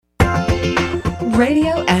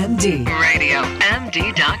Radio MD.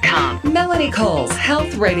 RadioMD.com. Melanie Cole's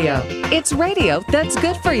Health Radio. It's radio that's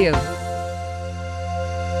good for you.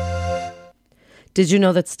 Did you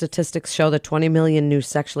know that statistics show that 20 million new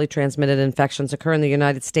sexually transmitted infections occur in the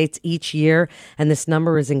United States each year, and this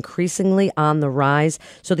number is increasingly on the rise?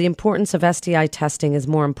 So the importance of STI testing is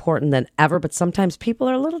more important than ever, but sometimes people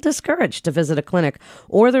are a little discouraged to visit a clinic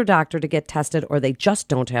or their doctor to get tested, or they just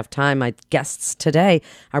don't have time. My guests today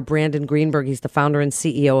are Brandon Greenberg. He's the founder and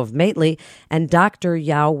CEO of Mately, and Dr.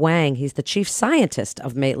 Yao Wang. He's the chief scientist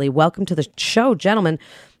of Mately. Welcome to the show, gentlemen.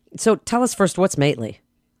 So tell us first, what's Mately?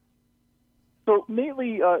 So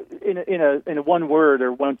Mately, in a one word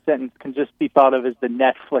or one sentence, can just be thought of as the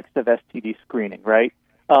Netflix of STD screening, right?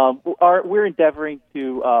 We're endeavoring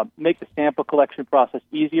to make the sample collection process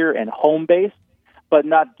easier and home-based, but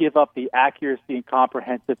not give up the accuracy and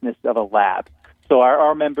comprehensiveness of a lab. So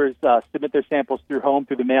our members submit their samples through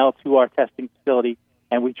the mail to our testing facility,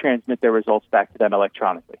 and we transmit their results back to them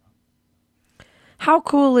electronically. How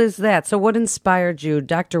cool is that? So what inspired you?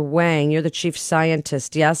 Dr. Wang, you're the chief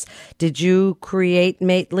scientist, yes? Did you create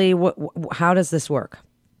Mately? How does this work?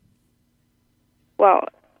 Well,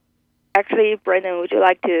 actually, Brandon, would you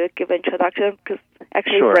like to give an introduction? Because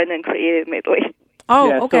actually, Sure. Brandon created Mately. Oh,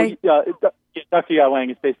 yeah, okay. So, Dr. Yao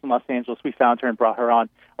Wang is based in Los Angeles. We found her and brought her on.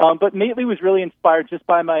 But Mately was really inspired just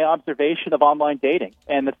by my observation of online dating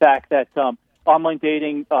and the fact that online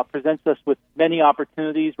dating presents us with many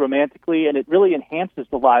opportunities romantically, and it really enhances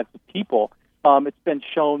the lives of people. It's been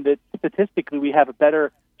shown that statistically we have a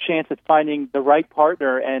better chance at finding the right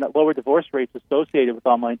partner and lower divorce rates associated with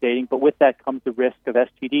online dating, but with that comes the risk of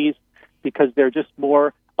STDs because there are just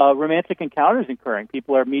more romantic encounters occurring.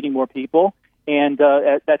 People are meeting more people, and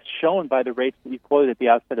that's shown by the rates that you quoted at the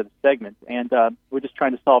outset of the segment, and we're just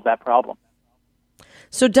trying to solve that problem.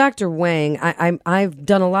 So, Dr. Wang, I've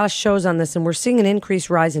done a lot of shows on this, and we're seeing an increased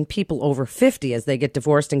rise in people over 50 as they get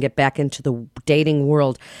divorced and get back into the dating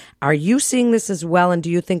world. Are you seeing this as well, and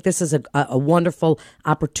do you think this is a wonderful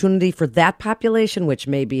opportunity for that population, which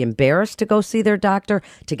may be embarrassed to go see their doctor,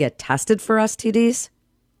 to get tested for STDs?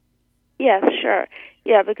 Yes, sure.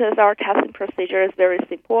 Yeah, because our testing procedure is very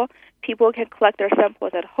simple. People can collect their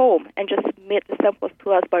samples at home and just submit the samples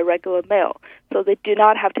to us by regular mail, so they do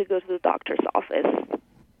not have to go to the doctor's office.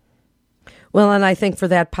 Well, and I think for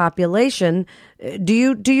that population, do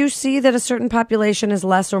you see that a certain population is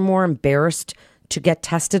less or more embarrassed to get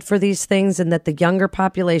tested for these things, and that the younger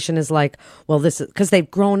population is like, well, this is because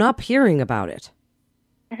they've grown up hearing about it?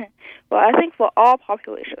 Well, I think for all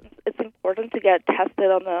populations, it's important to get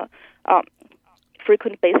tested on a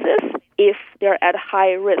frequent basis if they're at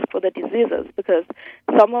high risk for the diseases, because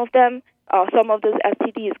some of those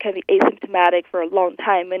STDs can be asymptomatic for a long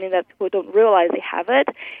time, meaning that people don't realize they have it.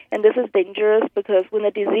 And this is dangerous because when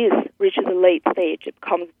the disease reaches a late stage, it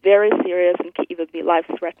becomes very serious and can even be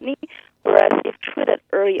life-threatening. Whereas if treated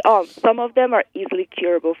early on, some of them are easily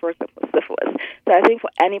curable, for example, syphilis. So I think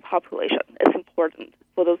for any population, it's important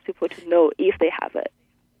for those people to know if they have it.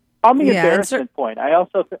 On the embarrassment point, I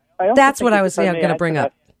also that's what I was going to bring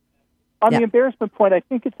up. On the embarrassment point, I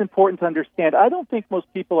think it's important to understand, I don't think most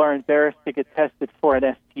people are embarrassed to get tested for an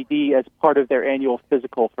STD as part of their annual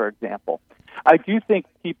physical, for example. I do think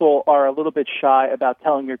people are a little bit shy about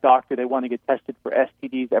telling your doctor they want to get tested for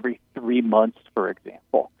STDs every 3 months, for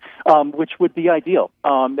example, which would be ideal.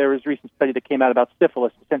 There was a recent study that came out about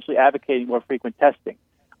syphilis, essentially advocating more frequent testing.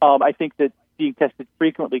 I think that being tested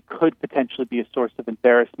frequently could potentially be a source of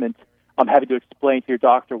embarrassment, having to explain to your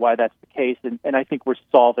doctor why that's the case, and I think we're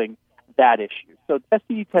solving that issue. So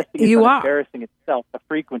STD testing is not embarrassing itself. The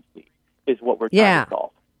frequency is what we're trying to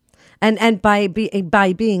solve. And by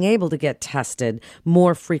being able to get tested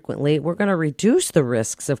more frequently, we're going to reduce the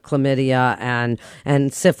risks of chlamydia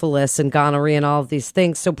and syphilis and gonorrhea and all of these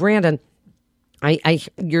things. So, Brandon,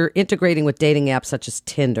 you're integrating with dating apps such as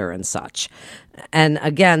Tinder and such. And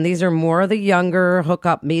again, these are more of the younger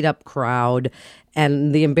hookup, meetup crowd,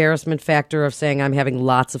 and the embarrassment factor of saying I'm having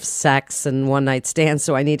lots of sex and one-night stands,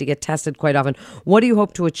 so I need to get tested quite often. What do you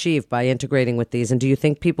hope to achieve by integrating with these, and do you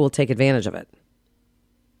think people will take advantage of it?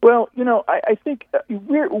 Well, I think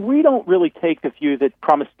we don't really take the view that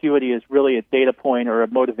promiscuity is really a data point or a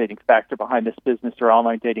motivating factor behind this business or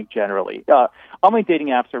online dating generally. Online dating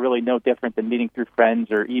apps are really no different than meeting through friends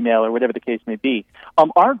or email or whatever the case may be.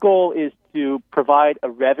 Our goal is to provide a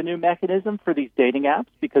revenue mechanism for these dating apps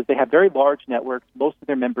because they have very large networks. Most of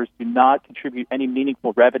their members do not contribute any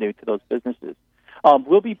meaningful revenue to those businesses.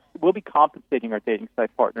 We'll be compensating our dating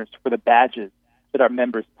site partners for the badges that our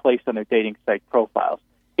members place on their dating site profiles.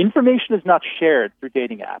 Information is not shared through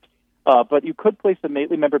dating apps, but you could place a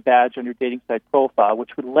Mately member badge on your dating site profile,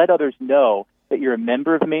 which would let others know that you're a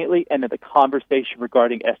member of Mately and that the conversation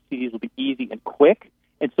regarding STDs will be easy and quick.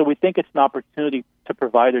 And so we think it's an opportunity to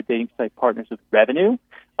provide our dating site partners with revenue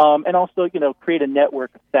and also, create a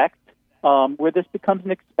network effect where this becomes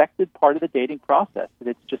an expected part of the dating process. And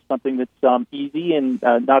it's just something that's easy and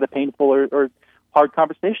not a painful or hard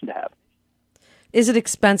conversation to have. Is it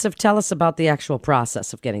expensive? Tell us about the actual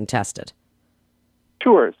process of getting tested.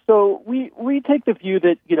 Sure. So we take the view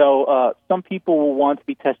that, some people will want to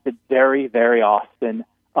be tested very, very often.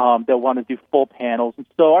 They'll want to do full panels. And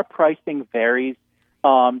so our pricing varies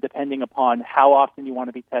depending upon how often you want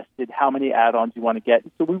to be tested, how many add-ons you want to get.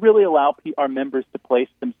 And so we really allow our members to place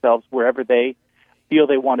themselves wherever they feel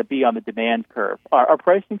they want to be on the demand curve. Our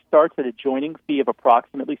pricing starts at a joining fee of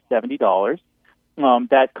approximately $70.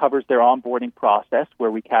 That covers their onboarding process, where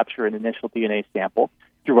we capture an initial DNA sample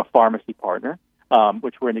through a pharmacy partner,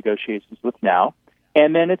 which we're in negotiations with now.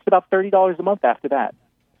 And then it's about $30 a month after that.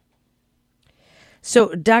 So,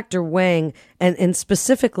 Dr. Wang, and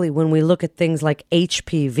specifically when we look at things like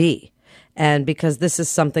HPV, and because this is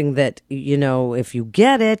something that, if you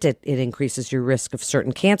get it increases your risk of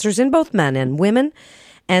certain cancers in both men and women.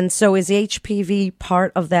 And so is HPV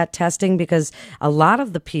part of that testing? Because a lot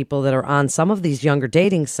of the people that are on some of these younger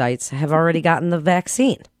dating sites have already gotten the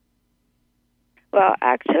vaccine. Well,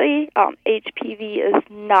 actually, HPV is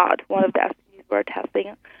not one of the STDs we're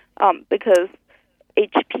testing because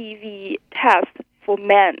HPV tests for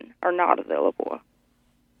men are not available.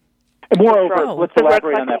 And moreover, let's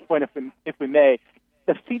elaborate on that point if we may.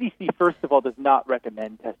 The CDC, first of all, does not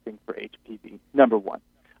recommend testing for HPV, number one.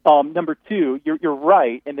 Number two, you're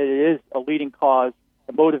right in that it is a leading cause,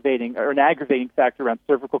 a motivating or an aggravating factor around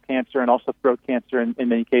cervical cancer and also throat cancer in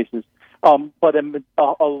many cases. But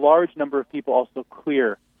a large number of people also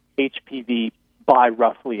clear HPV by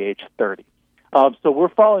roughly age 30. So we're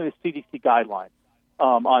following the CDC guidelines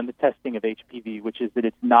on the testing of HPV, which is that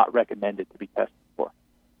it's not recommended to be tested for.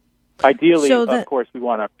 Ideally, of course, we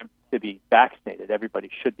want them to be vaccinated. Everybody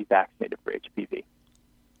should be vaccinated for HPV.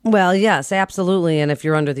 Well, yes, absolutely. And if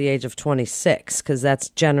you're under the age of 26, because that's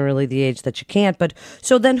generally the age that you can't. But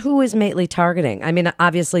so then who is Mately targeting? I mean,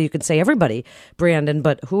 obviously you could say everybody, Brandon,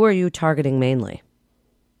 but who are you targeting mainly?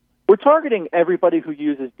 We're targeting everybody who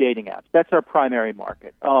uses dating apps. That's our primary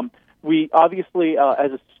market. We obviously,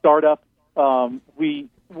 as a startup,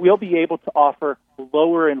 we'll be able to offer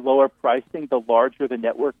lower and lower pricing the larger the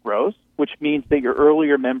network grows, which means that your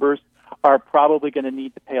earlier members are probably going to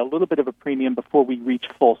need to pay a little bit of a premium before we reach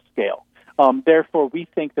full scale. Therefore, we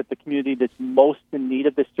think that the community that's most in need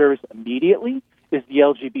of this service immediately is the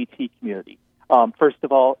LGBT community. First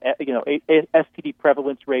of all, STD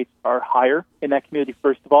prevalence rates are higher in that community.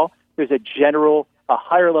 First of all, there's a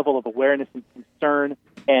higher level of awareness and concern,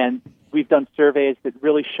 and we've done surveys that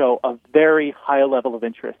really show a very high level of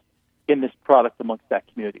interest in this product amongst that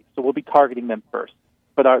community. So we'll be targeting them first.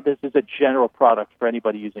 But this is a general product for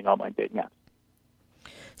anybody using online dating apps.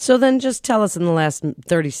 So then just tell us in the last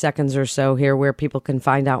 30 seconds or so here where people can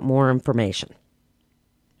find out more information.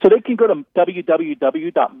 So they can go to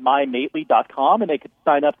www.mymately.com and they can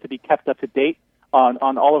sign up to be kept up to date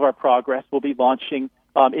on all of our progress. We'll be launching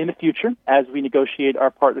in the future as we negotiate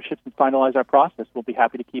our partnerships and finalize our process. We'll be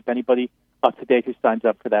happy to keep anybody up to date who signs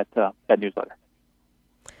up for that newsletter.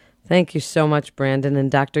 Thank you so much, Brandon.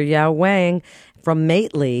 And Dr. Yao Wang from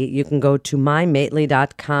Mately, you can go to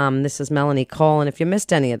mymately.com. This is Melanie Cole. And if you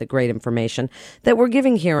missed any of the great information that we're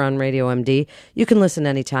giving here on Radio MD, you can listen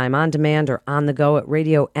anytime on demand or on the go at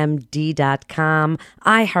radiomd.com,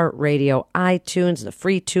 iHeartRadio, iTunes, the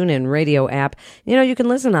free TuneIn Radio app. You can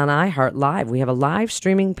listen on iHeart Live. We have a live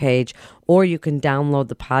streaming page, or you can download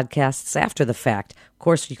the podcasts after the fact. Of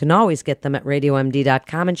course, you can always get them at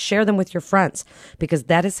radiomd.com and share them with your friends, because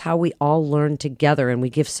that is how we all learn together, and we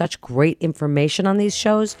give such great information on these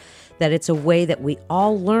shows that it's a way that we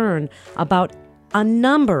all learn about a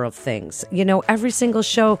number of things. Every single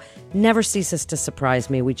show never ceases to surprise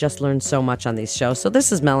me. We just learn so much on these shows. So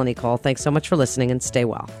this is Melanie Cole. Thanks so much for listening, and stay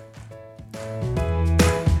well.